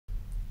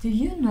Do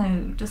you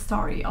know the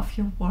story of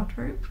your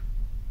wardrobe?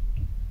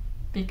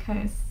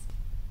 Because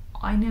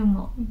I know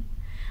mine.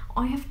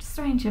 I have the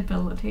strange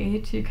ability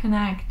to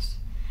connect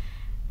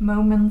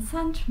moments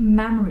and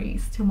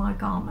memories to my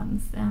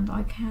garments, and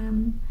I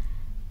can,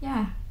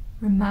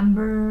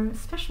 remember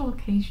special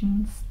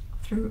occasions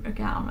through a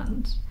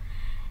garment,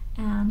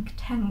 and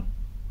can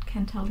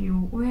tell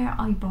you where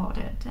I bought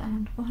it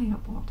and why I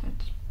bought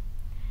it.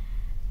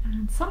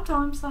 And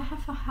sometimes I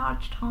have a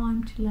hard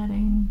time to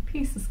letting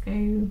pieces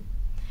go.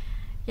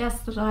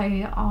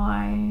 Yesterday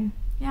I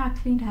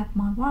cleaned up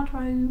my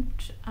wardrobe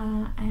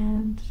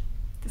and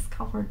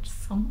discovered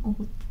some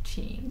old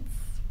jeans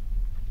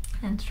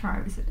and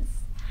trousers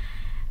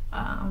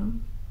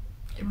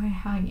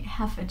where I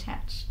have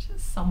attached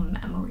some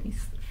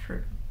memories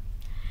through.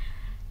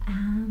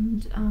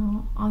 And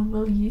I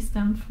will use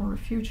them for a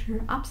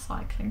future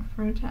upcycling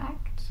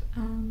project,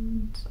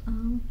 and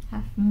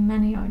have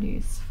many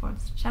ideas for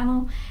this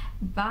channel,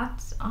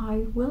 but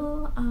I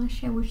will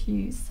share with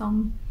you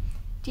some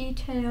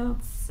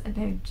details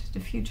about the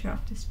future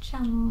of this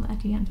channel at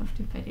the end of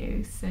the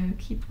video, so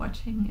keep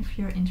watching if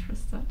you're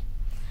interested.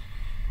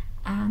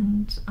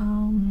 And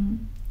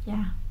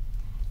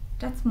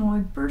that's my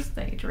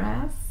birthday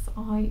dress.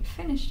 I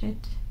finished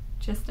it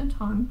just in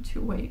time to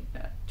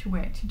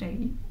wear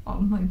today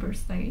on my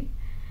birthday,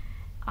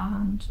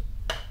 and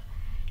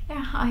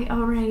I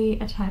already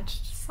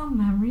attached some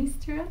memories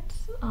to it.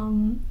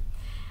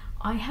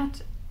 I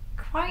had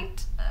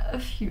quite a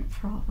few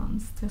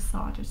problems to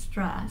sew this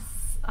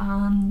dress,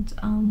 and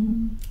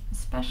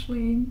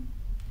especially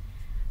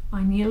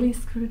I nearly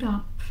screwed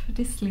up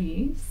the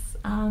sleeves.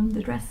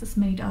 The dress is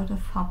made out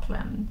of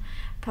poplin.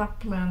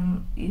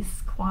 Poplin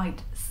is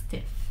quite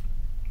stiff,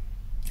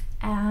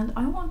 and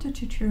I wanted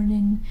to turn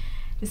in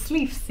the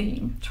sleeve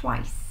seam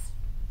twice,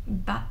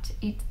 but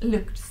it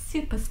looked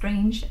super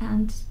strange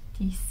and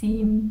the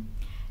seam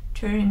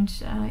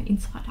turned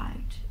inside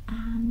out,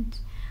 and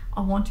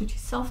I wanted to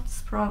solve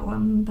this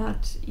problem,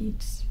 but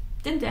it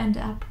didn't end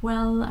up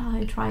well.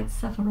 I tried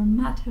several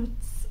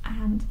methods,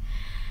 and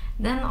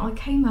then I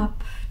came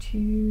up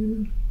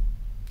to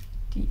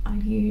the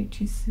idea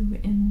to sew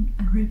in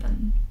a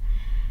ribbon.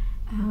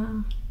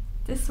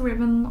 This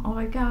ribbon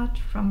I got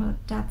from a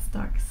dead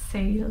stock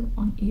sale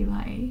on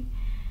eBay,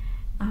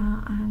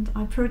 and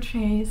I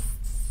purchased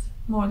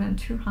more than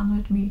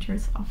 200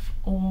 meters of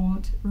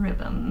old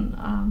ribbon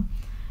a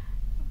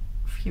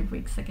few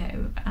weeks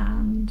ago,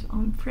 and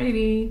I'm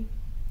pretty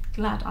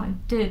glad I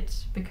did,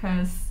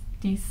 because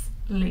these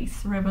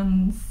lace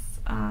ribbons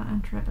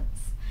and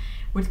ribbons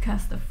would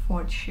cost a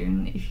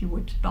fortune if you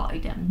would buy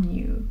them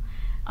new,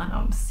 and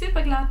I'm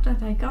super glad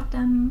that I got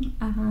them,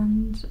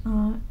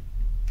 and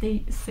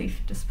they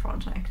saved this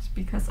project,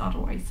 because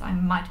otherwise I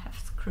might have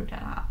screwed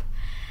it up.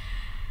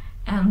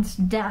 And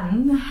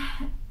then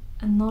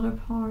another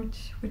part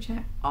which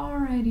I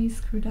already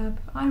screwed up,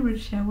 I will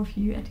share with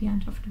you at the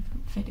end of the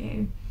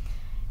video.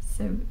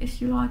 So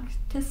if you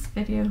like this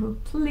video,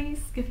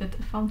 please give it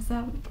a thumbs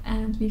up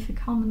and leave a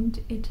comment,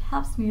 it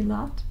helps me a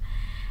lot.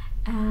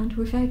 And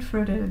without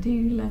further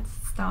ado, let's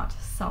start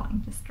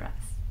sewing this dress.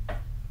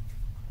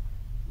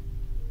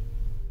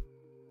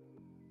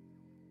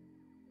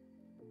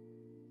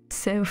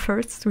 So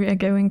first we are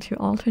going to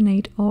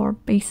alternate our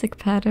basic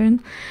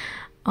pattern.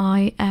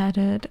 I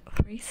added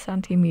 3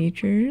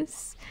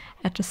 centimeters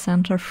at the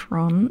center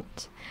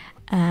front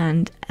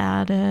and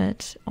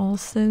added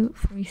also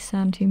 3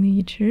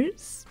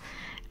 centimeters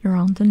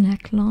around the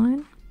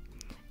neckline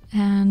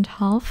and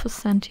half a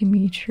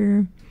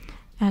centimeter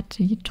at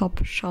the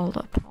top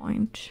shoulder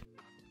point.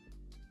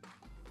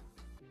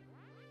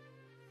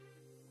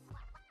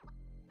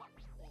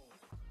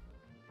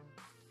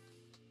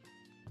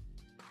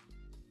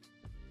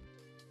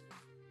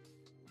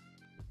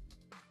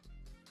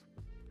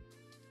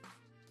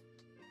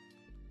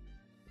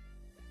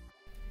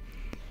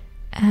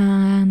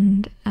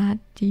 And at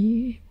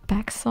the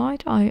back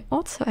side I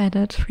also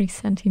added 3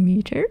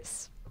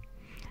 centimeters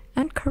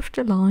and curved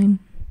the line.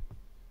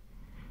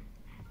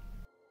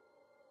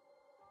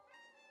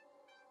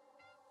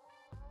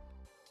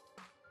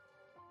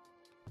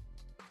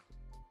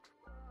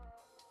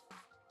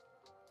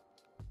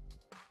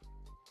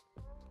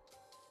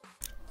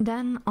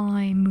 Then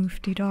I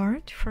moved the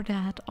dart. For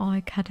that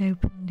I cut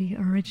open the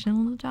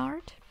original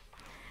dart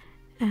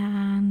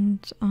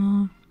and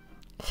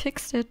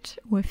fixed it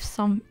with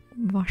some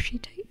washi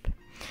tape.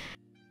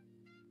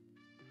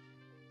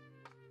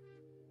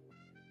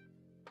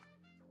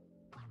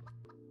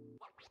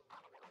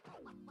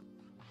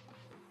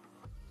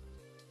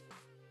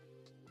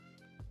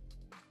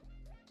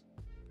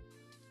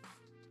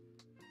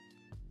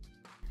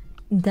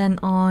 Then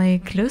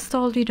I closed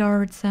all the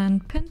darts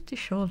and pinned the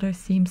shoulder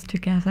seams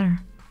together.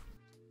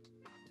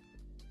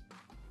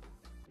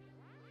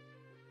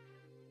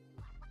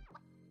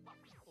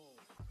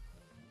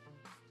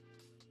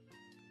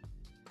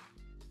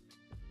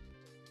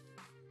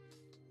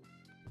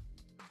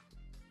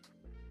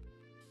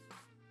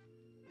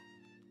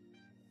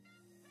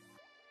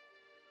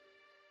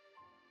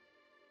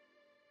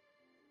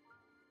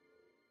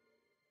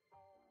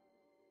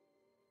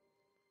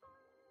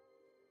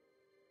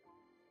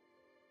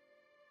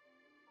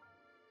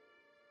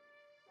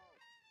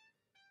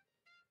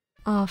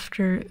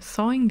 After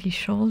sewing the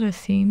shoulder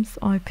seams,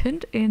 I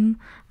pinned in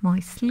my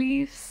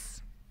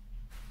sleeves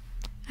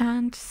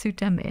and sewed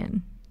them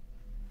in.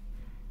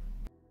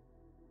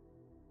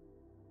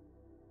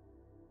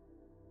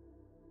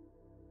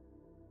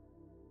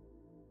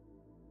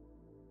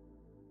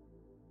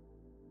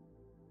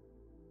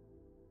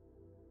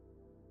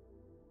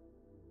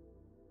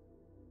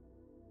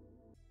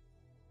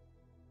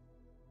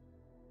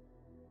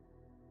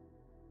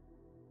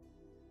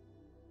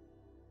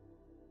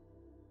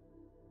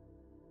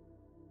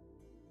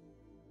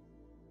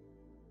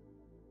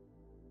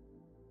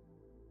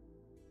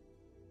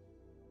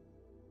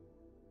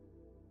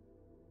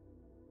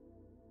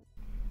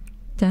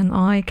 Then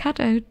I cut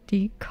out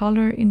the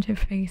color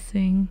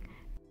interfacing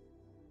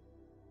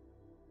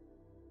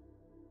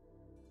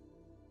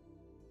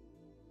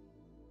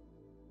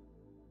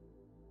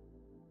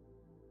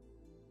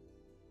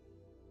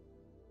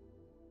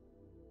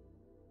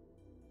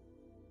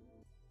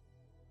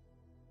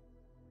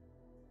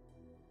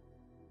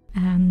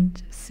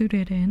and sewed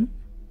it in.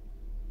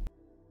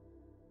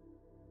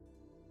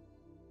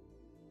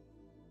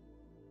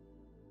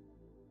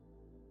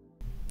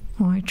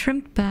 I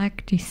trimmed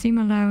back the seam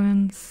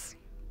allowance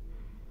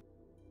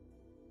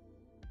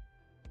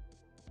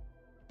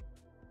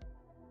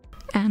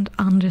and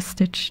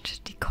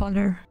understitched the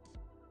collar.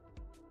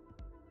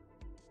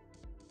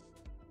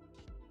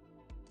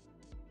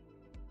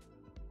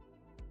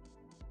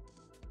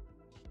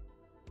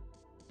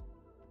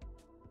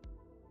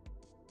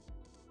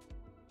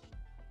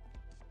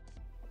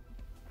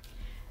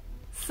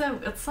 So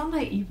it's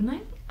Sunday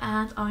evening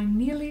and I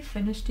nearly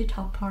finished the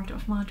top part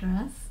of my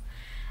dress,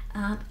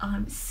 and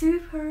I'm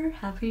super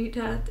happy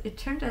that it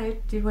turned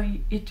out the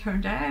way it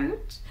turned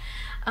out,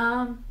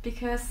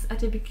 because at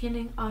the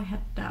beginning I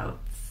had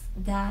doubts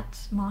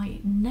that my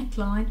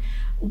neckline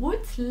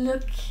would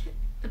look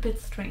a bit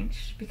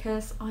strange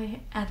because I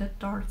added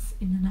darts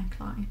in the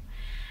neckline,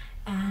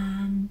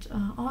 and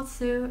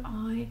also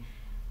I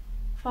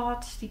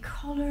thought the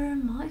color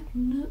might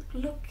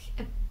look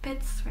a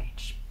bit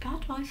strange,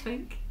 but I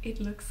think it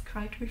looks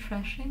quite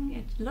refreshing.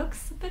 It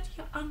looks a bit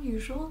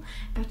unusual,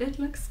 but it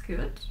looks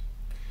good,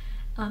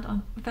 and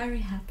I'm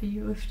very happy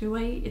with the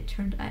way it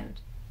turned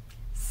out.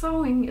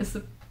 Sewing is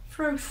a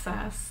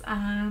process,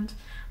 and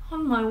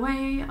on my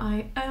way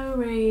I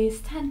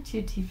always tend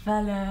to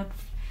develop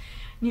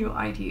new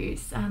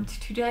ideas, and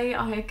today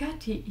I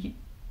got the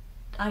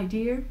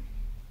idea.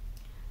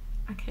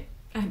 Okay.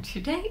 And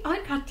today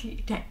I got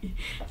the idea.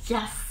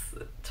 Yes,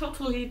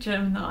 totally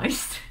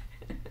Germanized.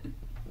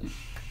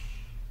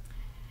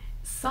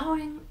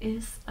 Sewing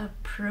is a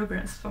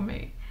progress for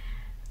me.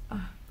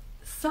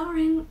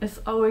 Sewing is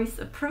always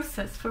a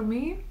process for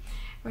me,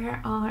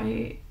 where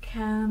I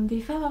can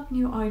develop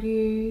new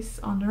ideas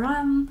on the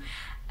run,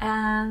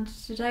 and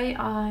today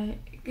I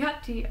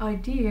got the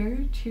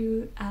idea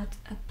to add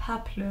a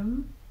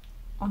peplum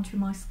onto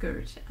my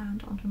skirt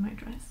and onto my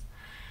dress.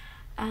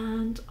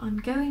 And I'm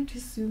going to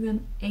sew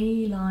an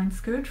A-line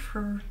skirt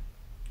for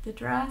the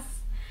dress,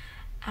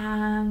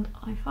 and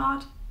I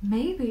thought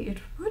maybe it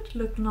would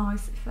look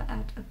nice if I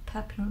add a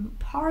peplum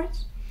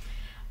part,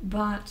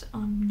 but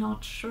I'm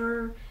not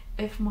sure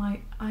if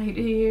my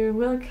idea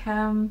will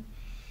come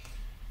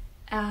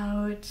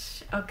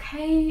out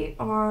okay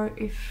or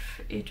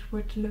if it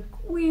would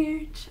look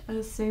weird.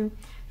 So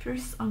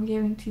first I'm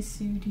going to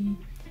sew the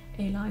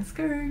A-line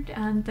skirt,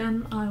 and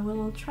then I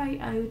will try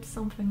out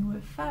something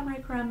with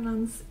fabric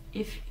remnants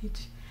if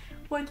it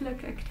would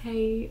look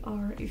okay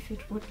or if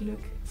it would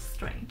look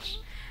strange,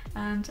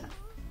 and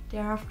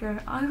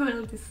thereafter I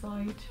will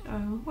decide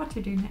what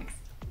to do next.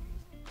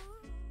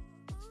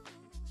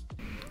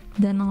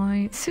 Then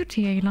I sew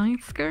the A-line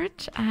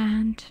skirt,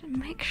 and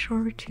make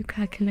sure to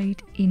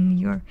calculate in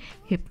your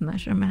hip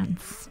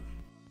measurements.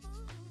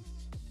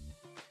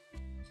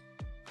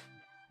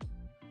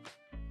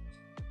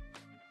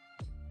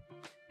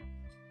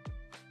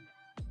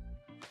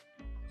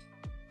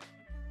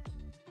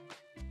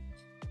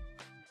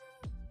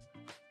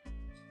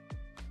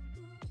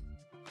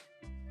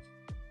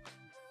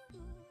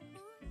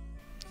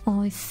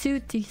 I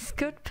sewed the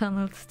skirt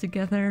panels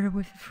together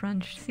with a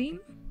French seam.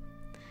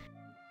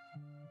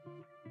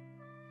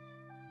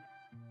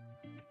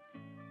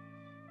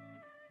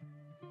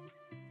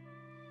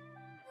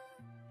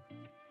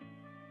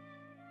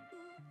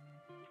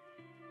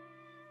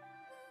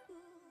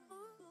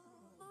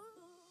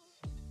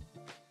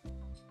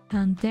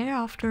 And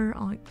thereafter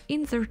I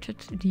inserted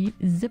the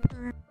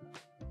zipper.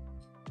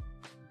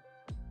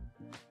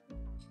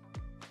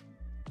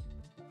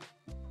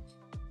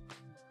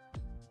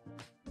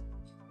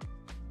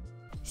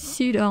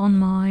 Sewed on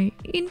my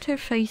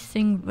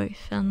interfacing with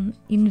an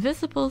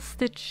invisible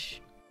stitch.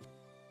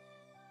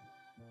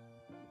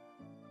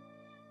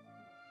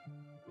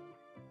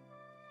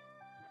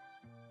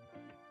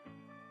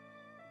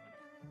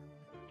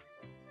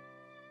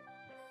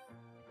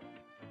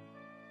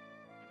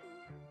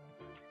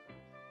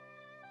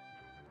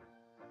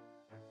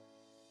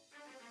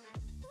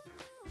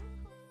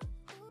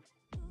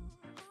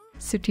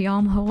 sooty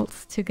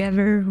armholes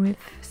together with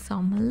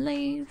some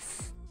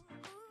lace.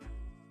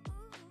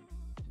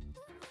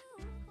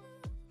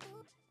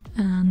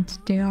 And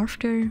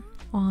thereafter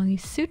I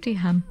sooty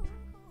hem,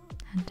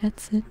 and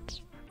that's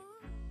it.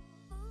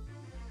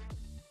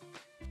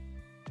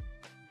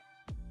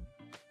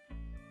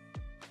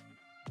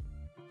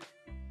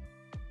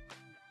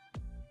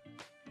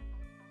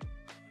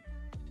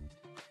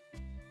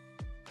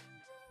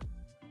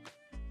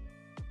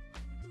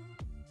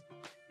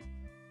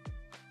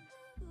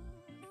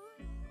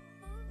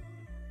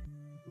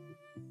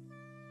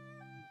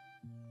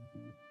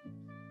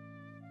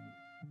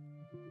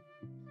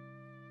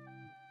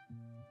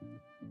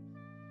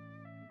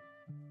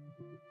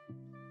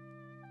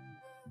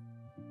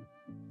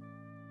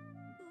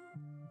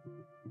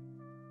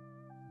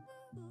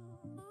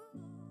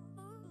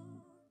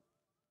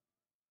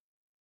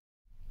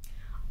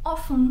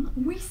 Often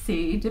we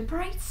see the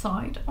bright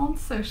side on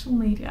social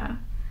media,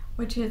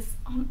 which is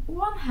on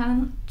one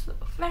hand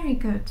very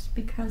good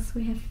because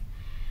we have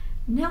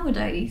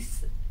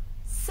nowadays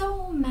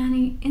so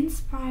many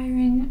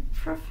inspiring,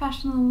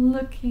 professional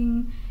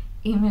looking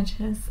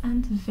images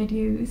and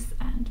videos,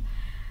 and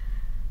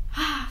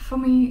for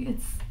me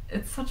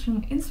it's such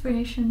an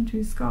inspiration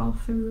to scroll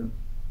through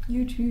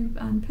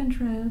YouTube and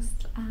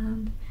Pinterest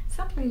and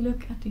simply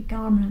look at the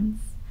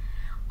garments.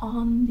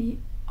 On the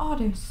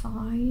other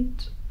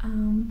side,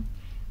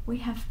 we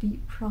have the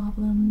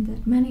problem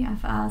that many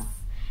of us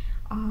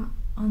are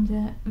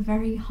under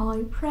very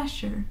high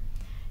pressure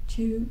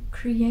to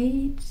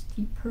create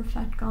the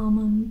perfect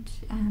garment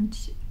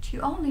and to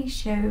only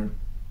show,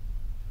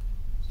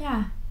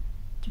 yeah,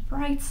 the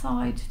bright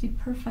side, the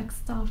perfect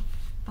stuff,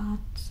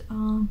 but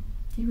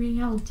the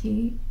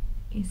reality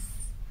is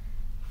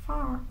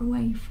far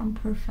away from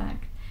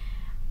perfect.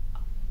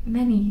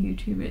 Many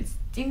YouTubers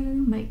do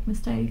make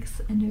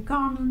mistakes in their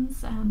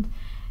garments and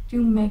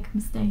do make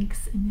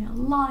mistakes in their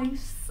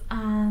lives,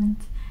 and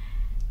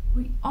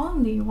we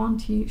only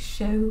want to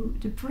show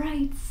the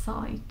bright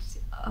side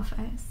of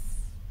us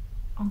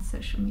on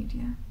social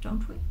media,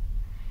 don't we?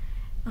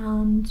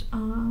 And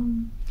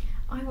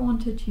I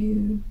wanted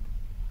to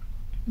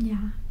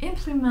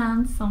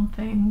implement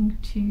something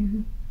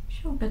to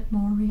show a bit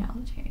more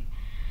reality.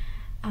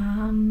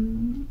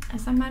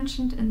 As I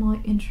mentioned in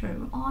my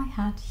intro, I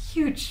had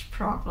huge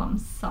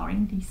problems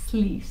sewing the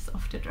sleeves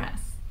of the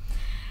dress,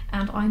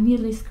 and I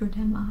nearly screwed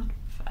them up.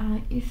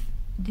 If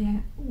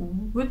there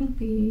wouldn't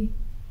be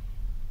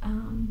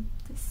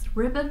this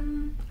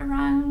ribbon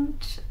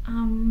around,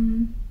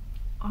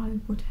 I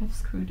would have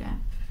screwed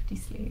up the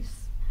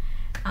sleeves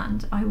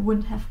and I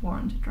wouldn't have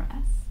worn the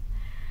dress.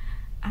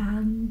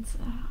 And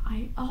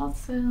I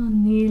also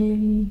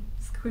nearly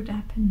screwed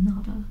up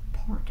another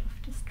part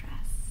of this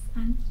dress,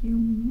 and you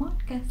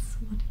might guess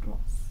what it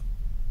was.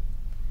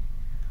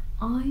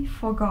 I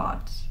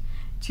forgot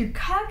to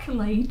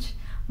calculate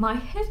my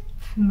hip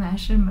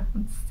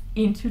measurements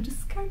into the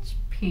skirt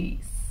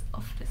piece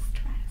of this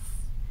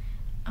dress,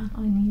 and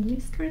I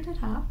nearly screwed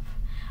it up.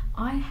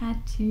 I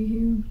had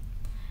to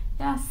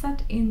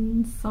set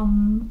in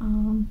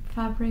some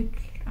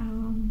fabric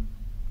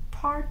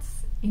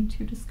parts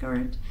into the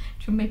skirt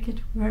to make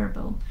it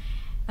wearable.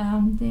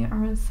 They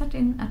are set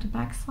in at the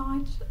back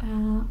side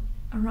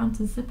around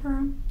the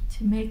zipper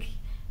to make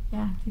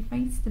the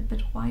waist a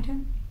bit wider,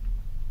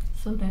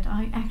 so that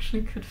I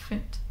actually could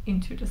fit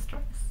into this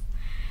dress.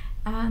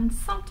 And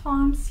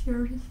sometimes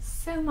you're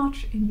so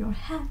much in your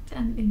head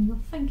and in your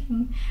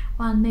thinking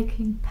while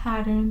making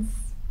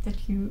patterns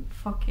that you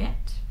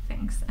forget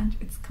things, and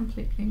it's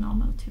completely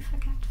normal to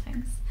forget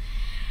things.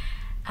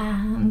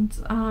 And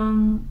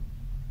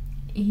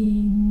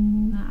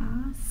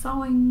in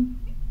sewing,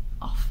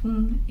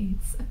 often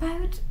it's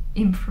about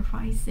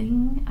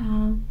improvising.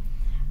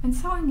 When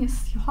sewing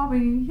is your hobby,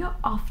 you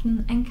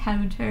often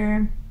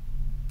encounter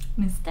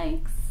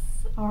mistakes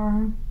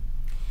or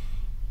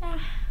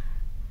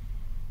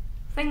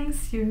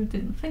things you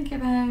didn't think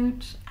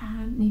about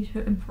and need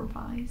to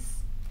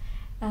improvise.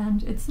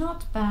 And it's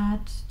not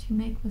bad to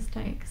make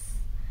mistakes.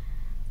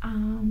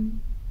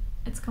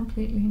 It's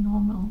completely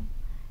normal.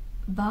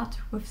 But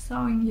with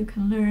sewing you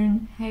can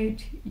learn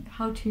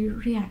how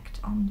to react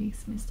on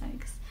these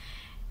mistakes.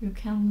 You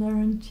can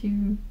learn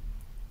to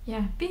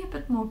be a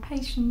bit more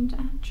patient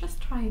and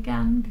just try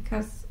again,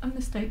 because a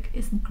mistake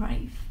isn't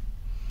grave.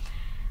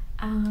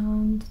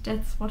 And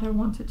that's what I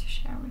wanted to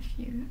share with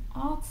you.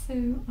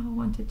 Also, I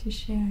wanted to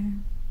share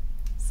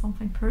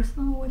something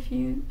personal with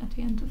you at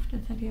the end of the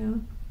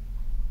video.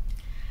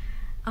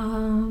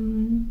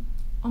 On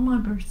my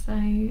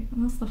birthday,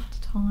 most of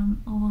the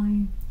time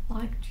I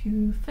like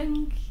to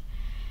think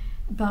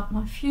about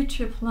my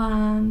future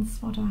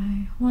plans, what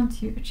I want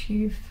to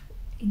achieve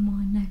in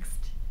my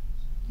next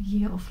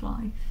year of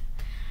life.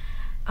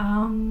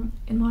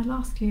 In my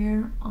last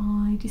year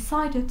I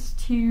decided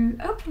to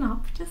open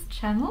up this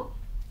channel.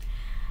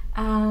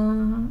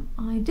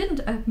 I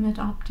didn't open it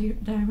up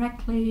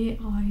directly.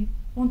 I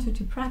wanted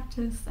to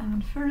practice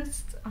and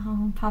first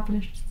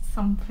published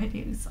some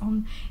videos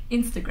on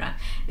Instagram,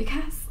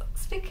 because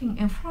speaking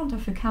in front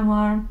of a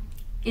camera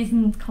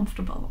isn't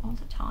comfortable all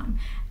the time,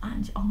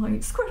 and I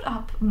screwed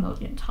up a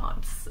million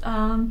times,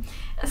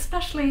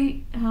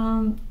 especially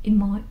in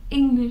my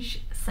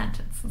English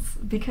sentences,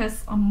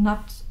 because I'm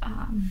not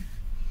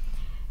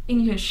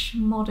English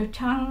mother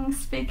tongue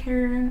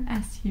speaker,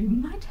 as you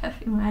might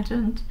have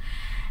imagined,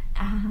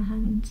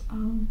 and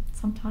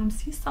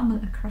sometimes you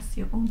stumble across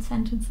your own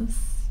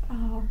sentences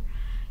or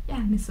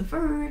miss a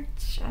word,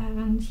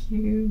 and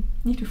you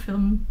need to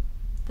film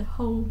the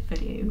whole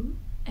video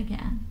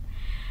again.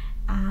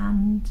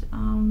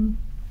 And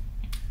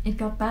it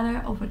got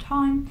better over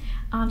time,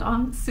 and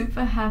I'm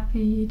super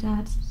happy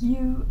that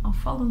you are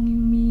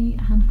following me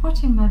and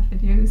watching my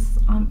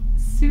videos. I'm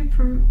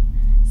super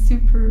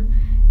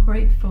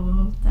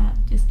grateful that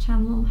this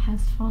channel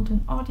has found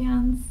an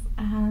audience,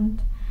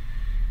 and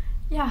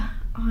yeah,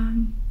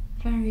 I'm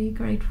very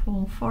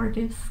grateful for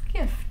this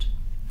gift.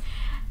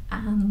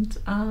 And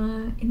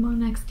in my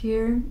next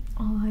year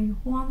I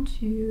want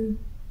to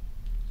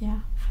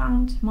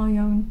found my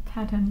own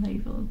pattern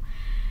label,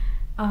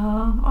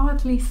 or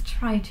at least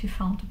try to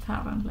found a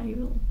pattern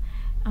label,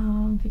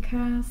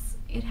 because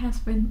it has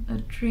been a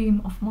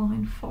dream of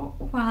mine for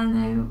a while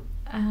now,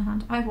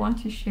 and I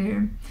want to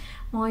share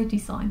my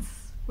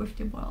designs with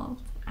the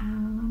world,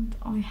 and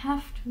I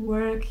have to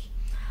work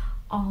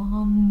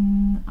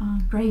on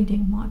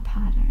grading my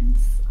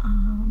patterns.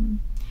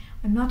 I'm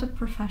not a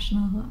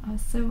professional,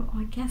 so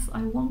I guess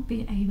I won't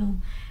be able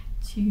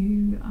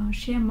to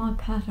share my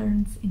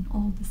patterns in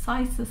all the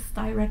sizes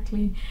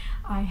directly.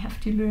 I have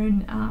to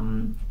learn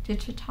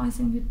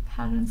digitizing the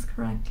patterns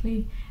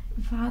correctly,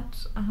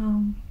 but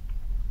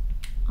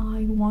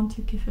I want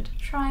to give it a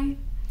try,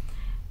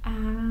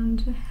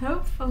 and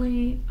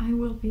hopefully I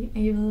will be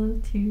able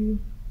to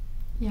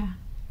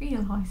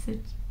realize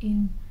it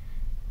in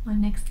my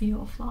next year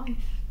of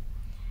life.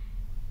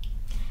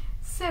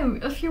 So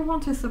if you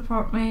want to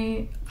support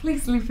me,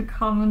 please leave a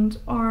comment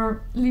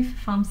or leave a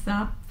thumbs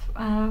up.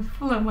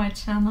 Follow my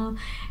channel.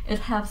 It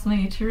helps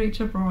me to reach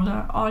a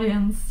broader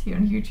audience here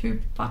on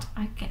YouTube, but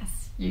I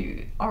guess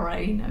you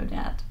already know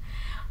that.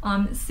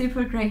 I'm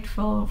super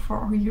grateful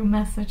for all your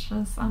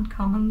messages and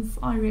comments.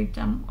 I read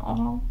them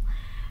all,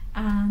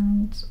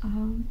 and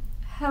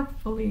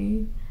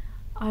hopefully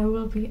I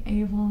will be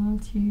able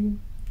to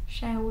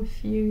share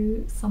with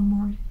you some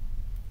more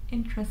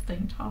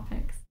interesting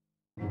topics.